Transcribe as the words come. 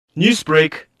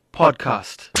Newsbreak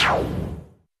podcast.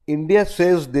 India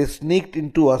says they sneaked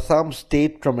into Assam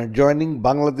state from adjoining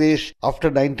Bangladesh after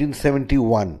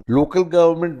 1971. Local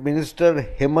government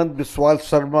minister Hemant Biswal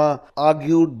Sarma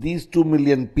argued these 2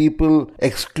 million people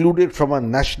excluded from a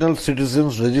national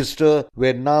citizens register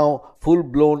were now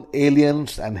full-blown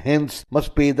aliens and hence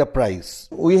must pay the price.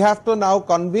 We have to now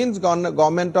convince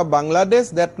government of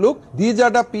Bangladesh that look, these are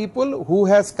the people who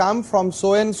has come from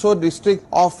so and so district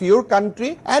of your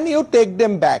country and you take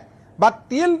them back. But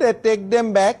till they take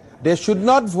them back, they should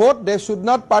not vote, they should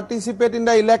not participate in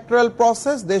the electoral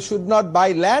process, they should not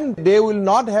buy land, they will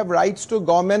not have rights to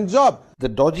government job. The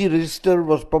dodgy register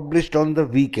was published on the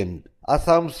weekend.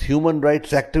 Assam's human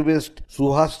rights activist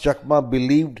Suhas Chakma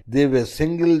believed they were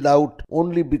singled out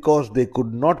only because they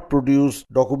could not produce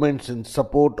documents in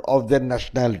support of their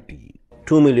nationality.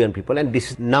 2 million people, and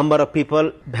this number of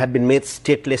people have been made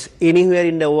stateless anywhere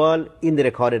in the world in the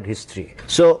recorded history.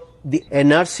 So the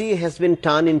NRC has been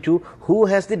turned into who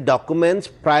has the documents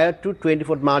prior to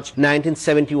 24th March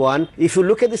 1971. If you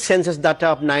look at the census data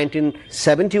of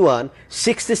 1971,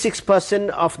 66%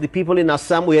 of the people in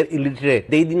Assam were illiterate.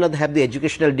 They did not have the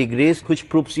educational degrees which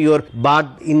proves your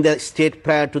birth in the state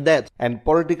prior to that. And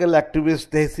political activist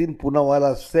Tehseen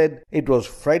Poonawalla said it was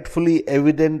frightfully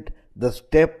evident the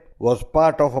step was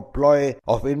part of a ploy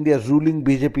of India's ruling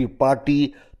BJP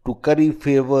party to curry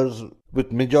favors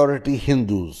with majority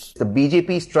Hindus. The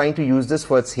BJP is trying to use this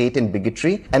for its hate and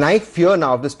bigotry. And I fear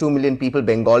now of this 2 million people,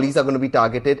 Bengalis are going to be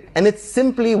targeted. And it's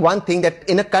simply one thing that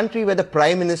in a country where the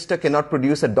Prime Minister cannot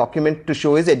produce a document to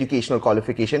show his educational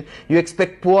qualification, you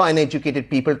expect poor uneducated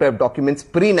people to have documents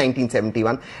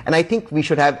pre-1971. And I think we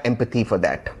should have empathy for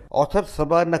that. Author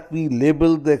Sabah Naqvi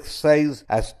labelled the exercise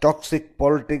as toxic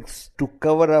politics to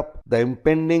cover up the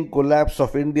impending collapse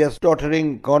of India's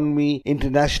tottering economy,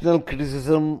 international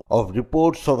criticism of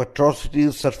reports of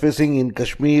atrocities surfacing in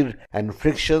Kashmir and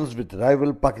frictions with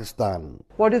rival Pakistan.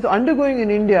 What is undergoing in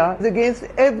India is against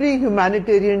every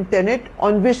humanitarian tenet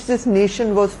on which this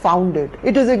nation was founded.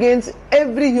 It is against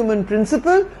every human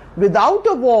principle. Without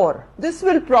a war, this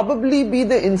will probably be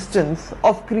the instance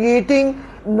of creating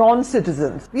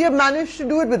non-citizens. We have managed to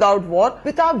do it without war,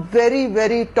 with our very,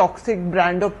 very toxic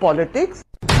brand of politics.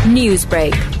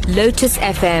 Newsbreak, Lotus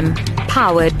FM,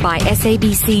 powered by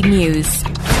SABC News.